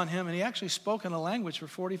comes on him, and he actually spoke in a language for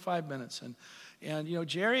 45 minutes. And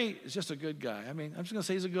Jerry is just a good guy. I mean, I'm just going to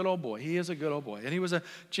say he's a good old boy. He is a good old boy. And he was a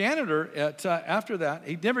janitor after that.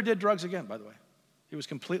 He never did drugs again, by the way. He was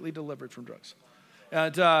completely delivered from drugs.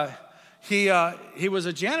 And he was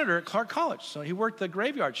a janitor at Clark College, so he worked the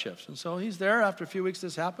graveyard shifts. And so he's there after a few weeks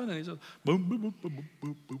this happened, and he's boom, boom, boom, boom,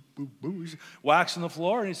 boom, boom, boom, boom. He's waxing the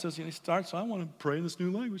floor, and he says, he starts, so I want to pray in this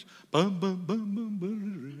new language. Boom, boom, boom, boom,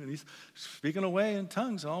 boom. And he's speaking away in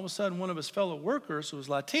tongues, and all of a sudden one of his fellow workers, who was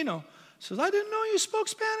Latino, says, I didn't know you spoke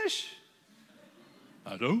Spanish.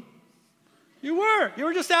 I don't. You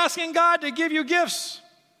were just asking God to give you gifts.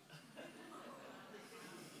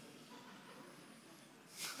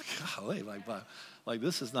 Golly, like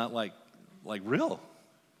this is not like real.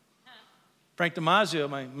 Frank Damasio,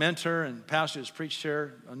 my mentor and pastor, has preached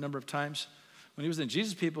here a number of times. When he was in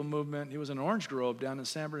Jesus People movement, he was in Orange Grove down in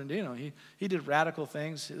San Bernardino. He did radical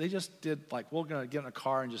things. They just did like, we're going to get in a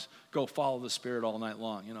car and just go follow the Spirit all night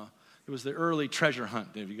long, you know. It was the early treasure hunt,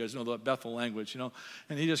 if you guys know the Bethel language, you know.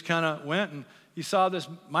 And he just kind of went, and he saw this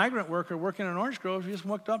migrant worker working in Orange Grove. He just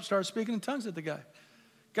walked up, started speaking in tongues at the guy.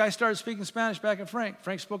 Guy started speaking Spanish back at Frank.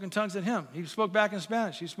 Frank spoke in tongues at him. He spoke back in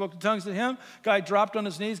Spanish. He spoke in tongues at him. Guy dropped on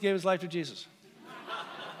his knees, gave his life to Jesus.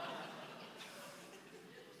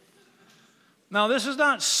 Now, this is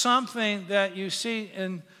not something that you see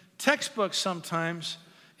in textbooks sometimes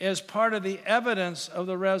as part of the evidence of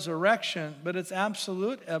the resurrection, but it's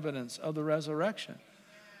absolute evidence of the resurrection.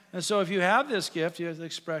 And so if you have this gift, you have the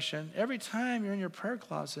expression, every time you're in your prayer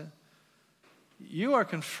closet, you are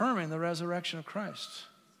confirming the resurrection of Christ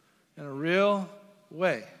in a real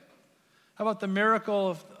way. How about the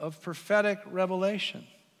miracle of prophetic revelation?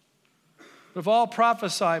 If all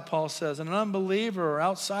prophesy, Paul says, and an unbeliever or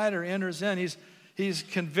outsider enters in, he's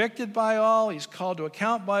convicted by all, he's called to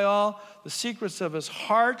account by all, the secrets of his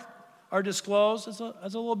heart are disclosed. It's a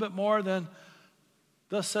little bit more than,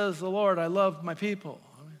 thus says the Lord, I love my people.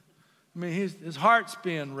 I mean, his heart's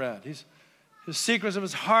being read. His secrets of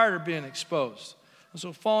his heart are being exposed. And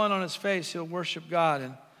so falling on his face, he'll worship God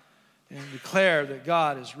and declare that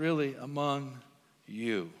God is really among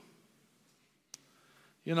you.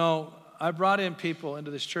 You know, I brought in people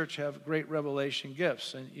into this church who have great revelation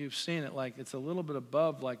gifts, and you've seen it, like it's a little bit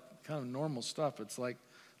above like kind of normal stuff. It's like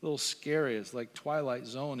a little scary. It's like Twilight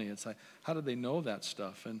Zone-y. It's like, how did they know that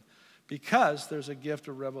stuff? And because there's a gift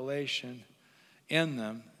of revelation in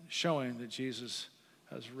them showing that Jesus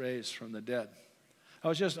has raised from the dead. I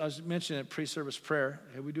was mentioning at pre-service prayer.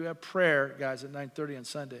 We do have prayer, guys, at 9:30 on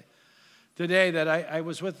Sunday. Today that I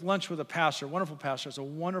was with lunch with a pastor, wonderful pastor. It's a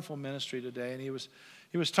wonderful ministry today, and he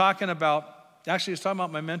was talking about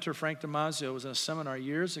my mentor, Frank Damasio, was in a seminar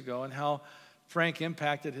years ago, and how Frank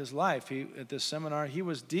impacted his life. At this seminar, he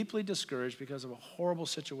was deeply discouraged because of a horrible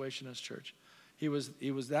situation in his church. He was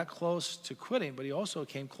that close to quitting, but he also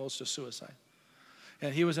came close to suicide.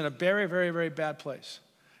 And he was in a very, very, very bad place.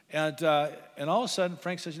 And all of a sudden,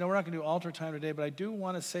 Frank says, we're not going to do altar time today, but I do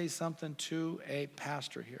want to say something to a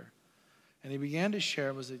pastor here. And he began to share.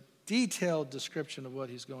 It was a detailed description of what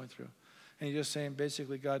he's going through. And he's just saying,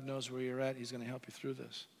 basically, God knows where you're at. He's going to help you through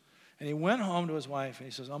this. And he went home to his wife, and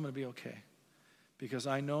he says, I'm going to be okay. Because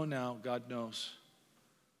I know now God knows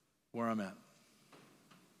where I'm at.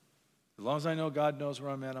 As long as I know God knows where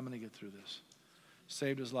I'm at, I'm going to get through this.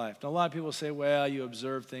 Saved his life. Now, a lot of people say, well, you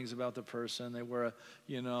observe things about the person. They wear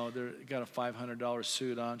they got a $500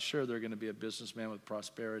 suit on. Sure, they're going to be a businessman with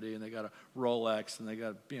prosperity, and they got a Rolex, and they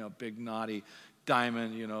got a big naughty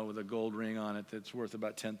diamond, with a gold ring on it that's worth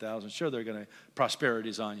about $10,000. Sure, they're going to,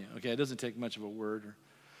 prosperity's on you. Okay, it doesn't take much of a word.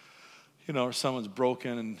 Or someone's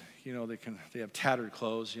broken and, they have tattered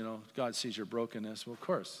clothes. God sees your brokenness. Well, of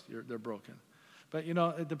course, they're broken. But,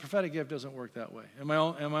 the prophetic gift doesn't work that way. In my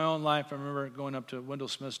own life, I remember going up to Wendell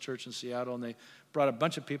Smith's church in Seattle, and they brought a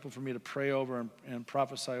bunch of people for me to pray over and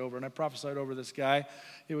prophesy over. And I prophesied over this guy.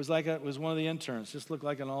 It was one of the interns, just looked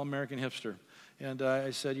like an all-American hipster. And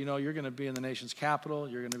I said, you're going to be in the nation's capital.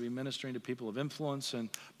 You're going to be ministering to people of influence and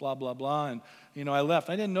blah, blah, blah. And, I left.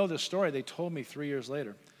 I didn't know this story. They told me 3 years later.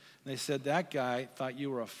 And they said, that guy thought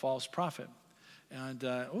you were a false prophet. And,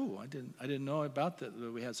 I didn't know about that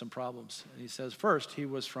we had some problems. And he says, first, he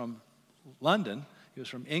was from London. He was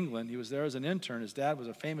from England. He was there as an intern. His dad was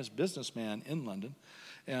a famous businessman in London.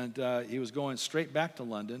 And he was going straight back to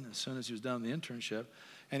London as soon as he was done the internship.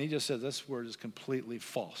 And he just said, this word is completely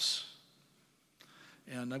false.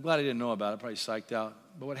 And I'm glad I didn't know about it, probably psyched out.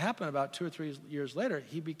 But what happened about 2 or 3 years later,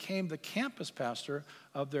 he became the campus pastor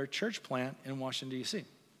of their church plant in Washington, D.C.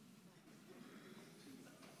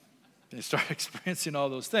 They start experiencing all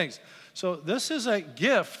those things. So this is a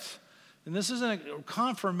gift, and this is a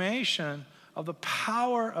confirmation of the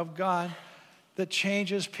power of God that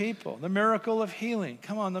changes people. The miracle of healing.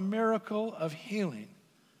 Come on, the miracle of healing.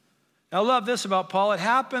 Now, I love this about Paul. It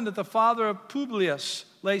happened that the father of Publius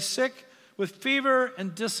lay sick with fever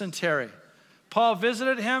and dysentery. Paul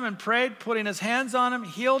visited him and prayed, putting his hands on him,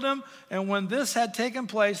 healed him. And when this had taken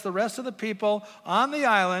place, the rest of the people on the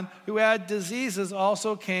island who had diseases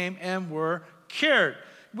also came and were cured.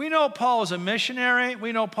 We know Paul is a missionary.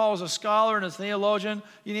 We know Paul is a scholar and a theologian.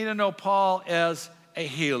 You need to know Paul as a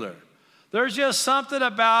healer. There's just something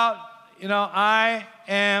about, I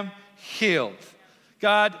am healed.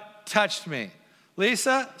 God touched me.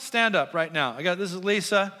 Lisa, stand up right now. This is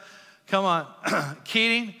Lisa. Come on.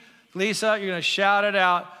 Keating. Lisa, you're going to shout it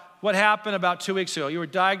out. What happened about 2 weeks ago? You were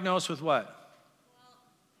diagnosed with what? Well,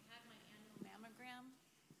 I had my annual mammogram,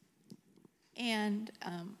 and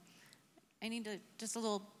I need just a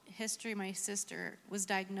little history. My sister was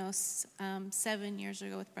diagnosed 7 years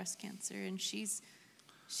ago with breast cancer, and she's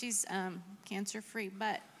cancer-free.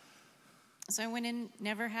 But so I went in,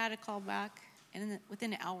 never had a call back, and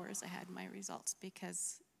within hours I had my results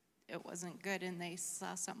because it wasn't good, and they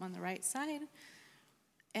saw something on the right side.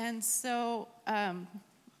 And so,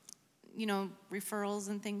 referrals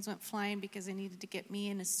and things went flying because they needed to get me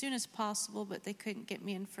in as soon as possible, but they couldn't get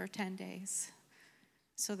me in for 10 days.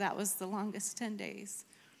 So that was the longest 10 days.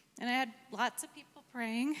 And I had lots of people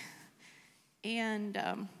praying. And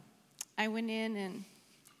I went in and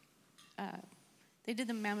they did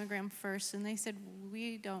the mammogram first. And they said,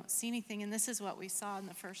 we don't see anything. And this is what we saw in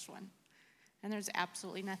the first one. And there's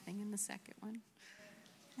absolutely nothing in the second one.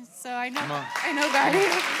 And so I know God.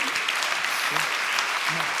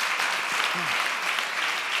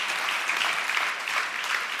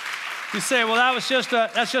 You say, well, that's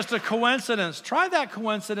just a coincidence. Try that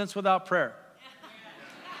coincidence without prayer.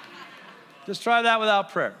 Just try that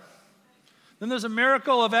without prayer. Then there's a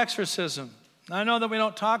miracle of exorcism. I know that we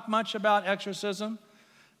don't talk much about exorcism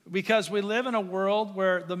because we live in a world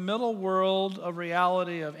where the middle world of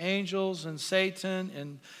reality of angels and Satan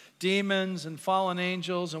and demons and fallen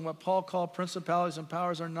angels and what Paul called principalities and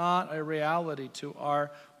powers are not a reality to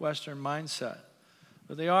our Western mindset.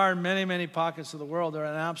 But they are in many, many pockets of the world. They're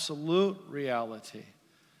an absolute reality.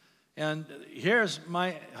 And here's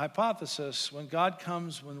my hypothesis. When God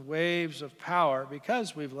comes with waves of power,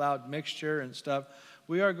 because we've allowed mixture and stuff,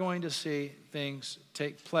 we are going to see things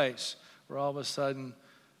take place where all of a sudden,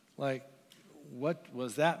 like, what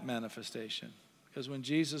was that manifestation? Because when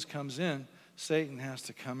Jesus comes in, Satan has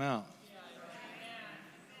to come out.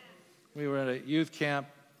 We were at a youth camp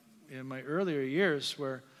in my earlier years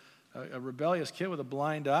where a rebellious kid with a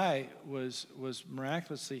blind eye was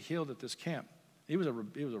miraculously healed at this camp. He was a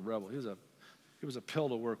rebel. He was a pill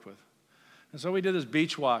to work with. And so we did this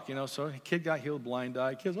beach walk, So a kid got healed, blind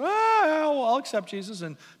eye. Kids, well, I'll accept Jesus,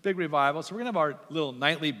 and big revival. So we're going to have our little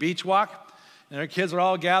nightly beach walk. And our kids were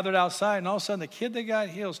all gathered outside. And all of a sudden, the kid that got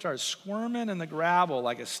healed started squirming in the gravel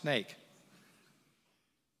like a snake.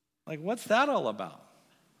 Like, what's that all about?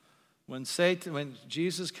 When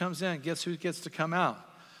Jesus comes in, guess who gets to come out?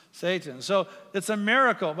 Satan. So it's a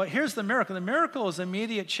miracle, but here's the miracle. The miracle is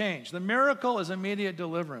immediate change. The miracle is immediate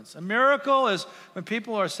deliverance. A miracle is when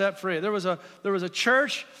people are set free. There was a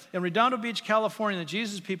church in Redondo Beach, California, the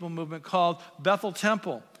Jesus People movement called Bethel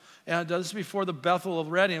Temple. And this is before the Bethel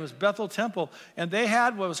of Redding. It was Bethel Temple. And they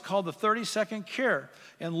had what was called the 30-second cure.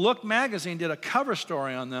 And Look magazine did a cover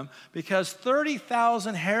story on them because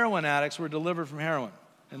 30,000 heroin addicts were delivered from heroin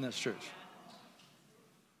in this church.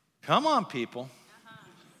 Come on, people.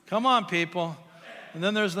 Come on, people. And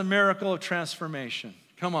then there's the miracle of transformation.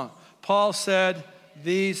 Come on. Paul said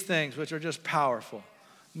these things, which are just powerful.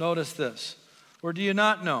 Notice this. Or do you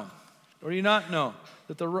not know? Or do you not know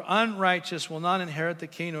that the unrighteous will not inherit the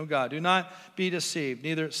kingdom of God? Do not be deceived.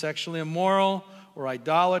 Neither sexually immoral or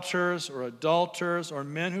idolaters or adulterers or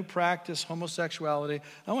men who practice homosexuality.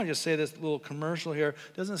 I want to just say this little commercial here.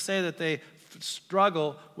 It doesn't say that they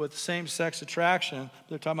struggle with same-sex attraction.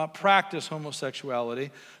 They're talking about practice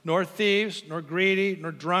homosexuality. Nor thieves, nor greedy,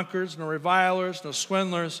 nor drunkards, nor revilers, nor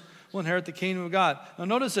swindlers will inherit the kingdom of God. Now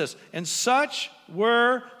notice this. And such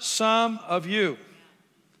were some of you.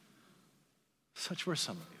 Such were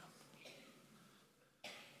some of you.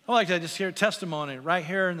 I'd like to just hear testimony right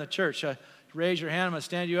here in the church. Raise your hand. I'm going to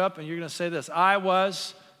stand you up, and you're going to say this. I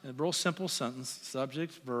was, in a real simple sentence,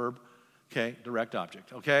 subject, verb, okay, direct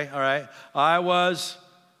object, okay, all right. I was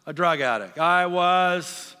a drug addict. I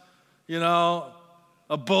was,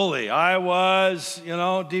 a bully. I was,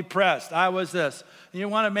 depressed. I was this. And you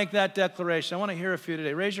want to make that declaration. I want to hear a few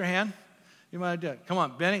today. Raise your hand. You want to do it. Come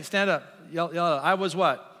on, Benny, stand up. Yell out. I was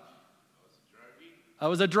what? I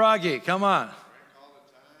was a druggie. Come on.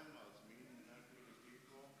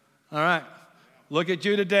 All right. Look at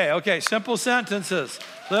you today. Okay, simple sentences.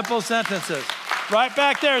 Simple sentences. Right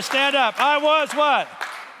back there, stand up. I was what?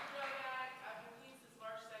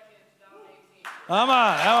 Come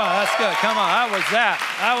on, that's good. Come on, I was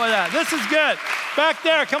that. This is good. Back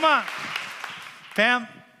there, come on. Pam?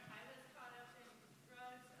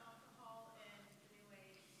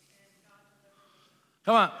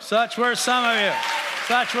 Come on, such were some of you.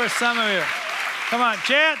 Such were some of you. Come on,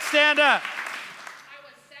 Jan, stand up.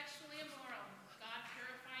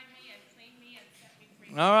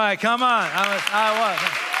 All right, come on. I was.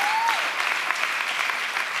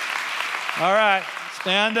 All right,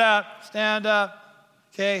 stand up, stand up.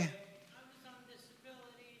 Okay. I was on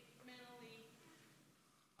disability, mentally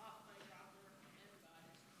off my proper and God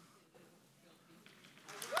is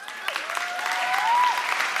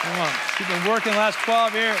Come on, You've been working the last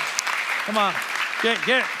 12 years. Come on.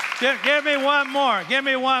 Give me one more. Give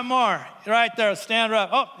me one more. Right there. Stand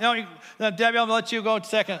up. Oh, no, Debbie, I'm going to let you go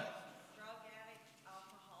second. Drug addict,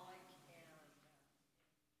 alcoholic,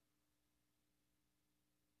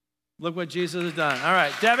 and Look what Jesus has done. All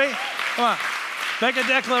right, Debbie, come on. Make a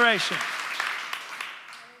declaration.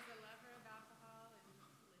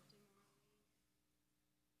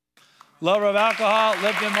 Lover of alcohol,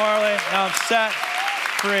 lived immorally, now I'm set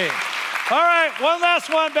free. All right, one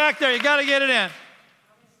last one back there. You got to get it in.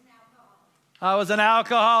 I was an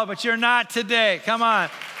alcoholic, but you're not today. Come on.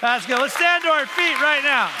 That's good. Let's stand to our feet right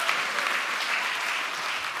now.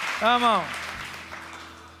 Come on.